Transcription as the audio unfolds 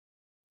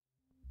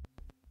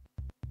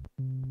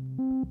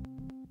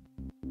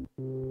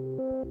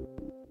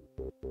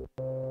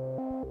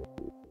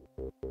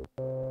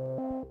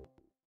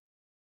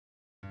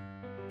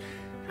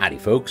Howdy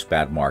folks,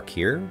 Bad Mark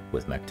here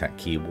with Metre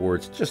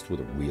keyboards, just with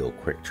a real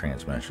quick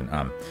transmission.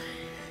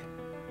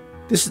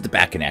 This is the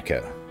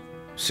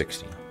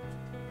Bakeneko60.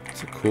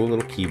 It's a cool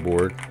little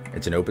keyboard.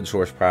 It's an open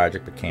source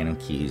project that Canon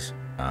Keys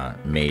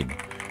made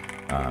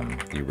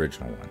the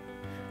original one.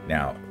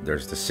 Now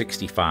there's the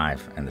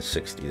 65 and the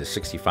 60. The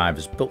 65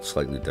 is built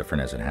slightly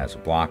different as it has a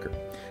blocker.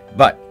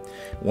 But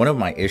one of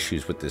my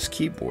issues with this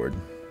keyboard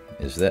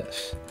is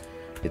this.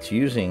 It's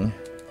using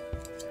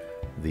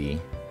the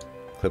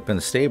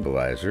clip-in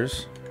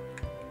stabilizers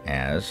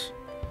and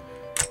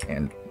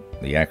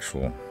the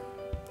actual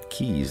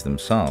keys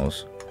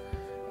themselves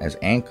as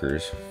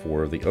anchors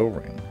for the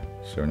O-ring.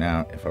 So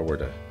now if I were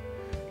to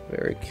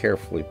very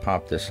carefully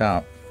pop this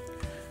out,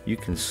 you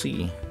can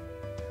see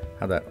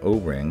how that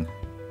O-ring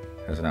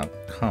has now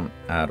come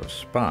out of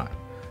spot.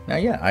 Now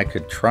yeah, I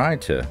could try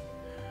to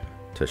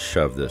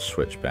shove this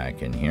switch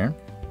back in here,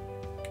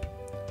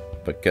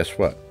 but guess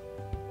what?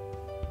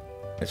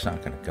 It's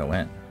not going to go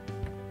in.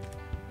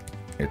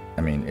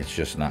 I mean, it's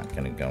just not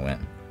going to go in.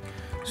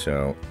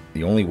 So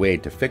the only way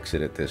to fix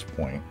it at this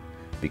point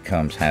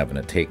becomes having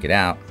to take it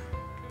out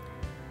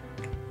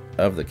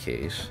of the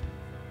case,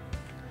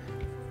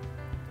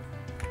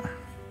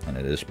 and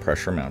it is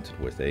pressure mounted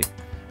with a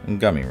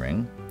gummy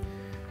ring.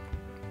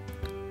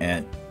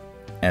 And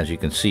as you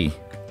can see,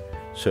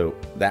 so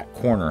that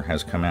corner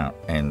has come out,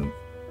 and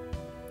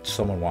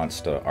someone wants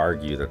to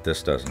argue that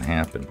this doesn't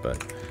happen,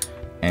 but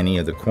any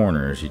of the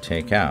corners you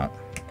take out,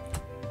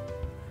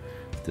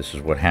 this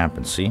is what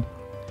happens. See,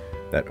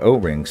 that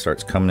O-ring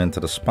starts coming into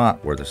the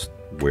spot where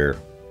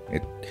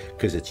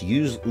because it's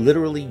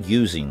literally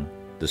using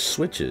the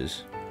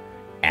switches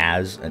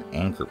as an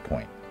anchor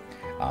point.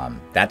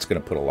 That's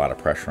going to put a lot of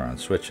pressure on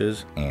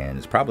switches, and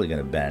it's probably going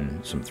to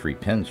bend some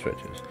 3-pin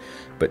switches.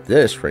 But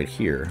this right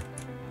here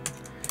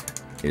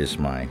is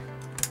my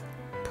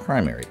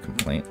primary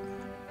complaint.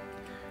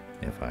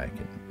 If I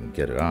can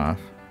get it off.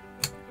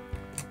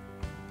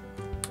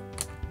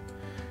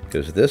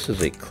 Because this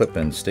is a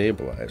clip-in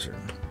stabilizer,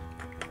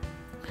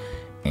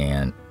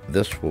 and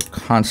this will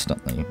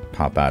constantly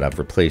pop out. I've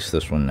replaced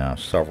this one now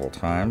several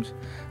times.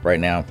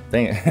 Right now,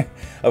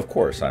 of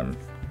course, I'm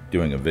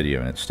doing a video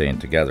and it's staying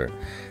together,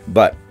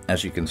 but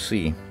as you can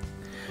see,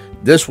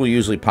 this will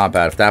usually pop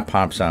out. If that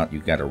pops out,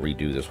 you've got to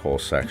redo this whole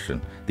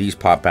section. These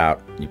pop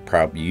out, you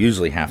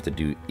usually have to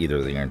do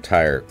either the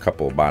entire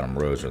couple of bottom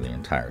rows or the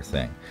entire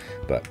thing.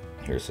 But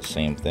here's the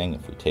same thing.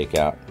 If we take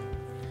out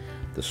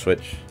the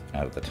switch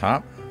out of the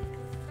top,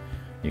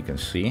 you can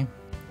see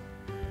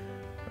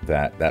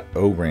that that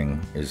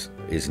O-ring is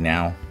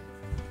now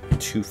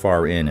too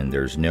far in, and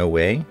there's no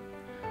way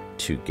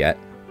to get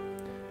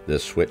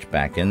this switch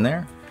back in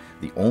there.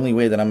 The only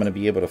way that I'm going to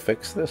be able to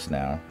fix this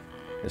now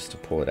is to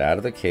pull it out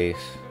of the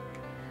case,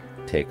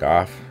 take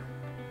off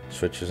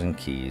switches and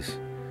keys,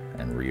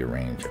 and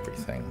rearrange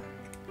everything,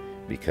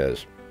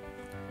 because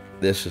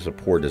this is a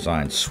poor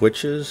design.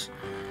 Switches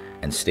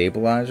and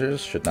stabilizers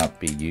should not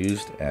be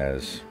used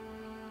as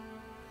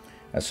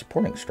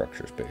supporting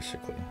structures,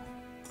 basically.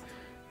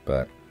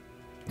 But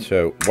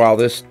so while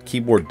this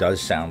keyboard does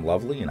sound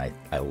lovely, and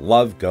I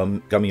love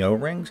gummy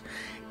O-rings,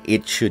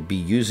 it should be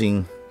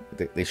using,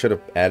 they should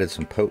have added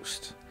some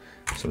posts,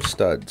 some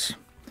studs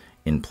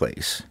in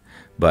place.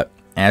 But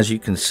as you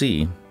can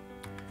see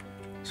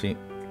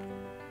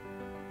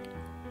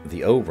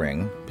the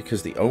O-ring,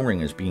 because the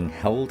O-ring is being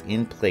held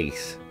in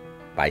place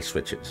by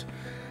switches.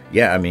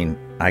 Yeah, I mean,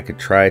 I could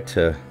try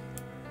to,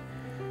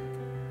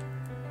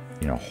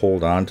 you know,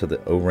 hold on to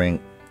the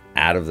O-ring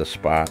out of the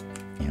spot,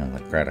 you know,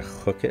 like try to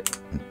hook it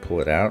and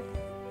pull it out,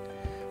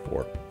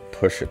 or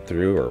push it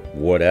through, or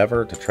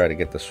whatever to try to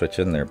get the switch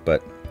in there.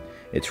 But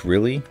it's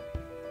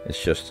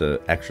just an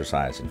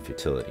exercise in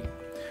futility.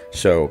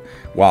 So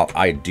while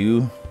I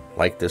do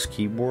like this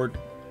keyboard,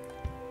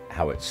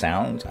 how it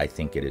sounds, I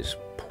think it is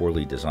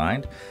poorly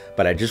designed.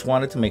 But I just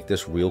wanted to make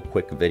this real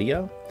quick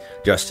video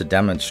just to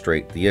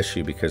demonstrate the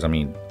issue, because I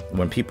mean,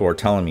 when people are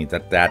telling me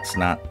that that's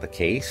not the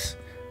case,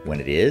 when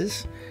it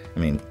is, I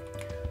mean,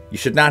 you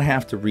should not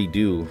have to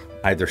redo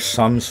either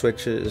some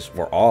switches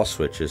or all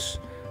switches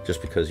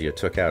just because you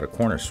took out a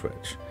corner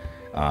switch.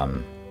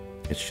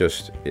 It's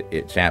just,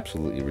 it's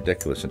absolutely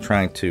ridiculous. And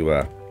trying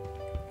to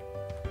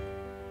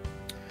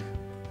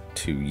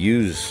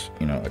use,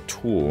 you know, a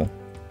tool,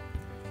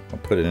 I'll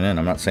put it in.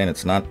 I'm not saying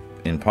it's not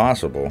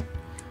impossible,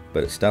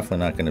 but it's definitely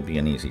not going to be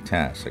an easy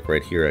task. Like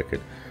right here, I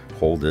could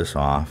hold this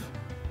off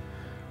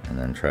and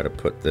then try to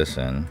put this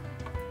in.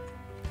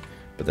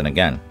 But then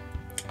again,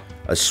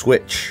 a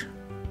switch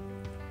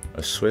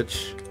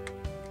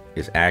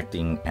is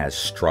acting as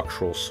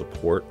structural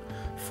support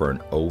for an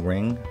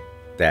O-ring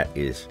that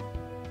is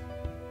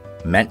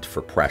meant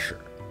for pressure.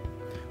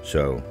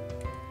 So,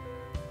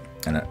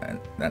 and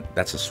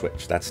that's a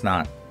switch. That's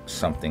not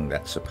something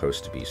that's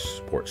supposed to be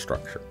support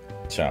structure.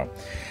 So,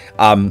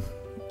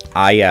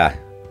 I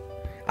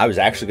I was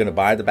actually going to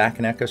buy the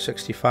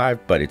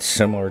Bakeneko60, but it's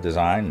similar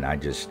design, and I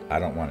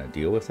don't want to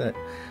deal with it.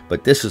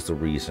 But this is the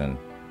reason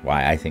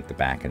why I think the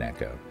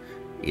Bakeneko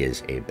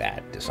is a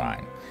bad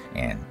design,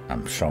 and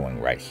I'm showing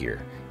right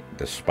here,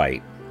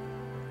 despite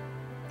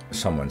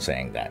someone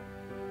saying that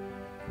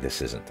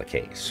this isn't the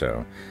case.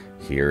 So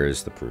here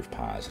is the proof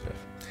positive.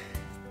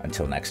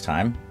 Until next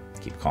time,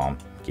 keep calm,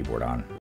 keyboard on.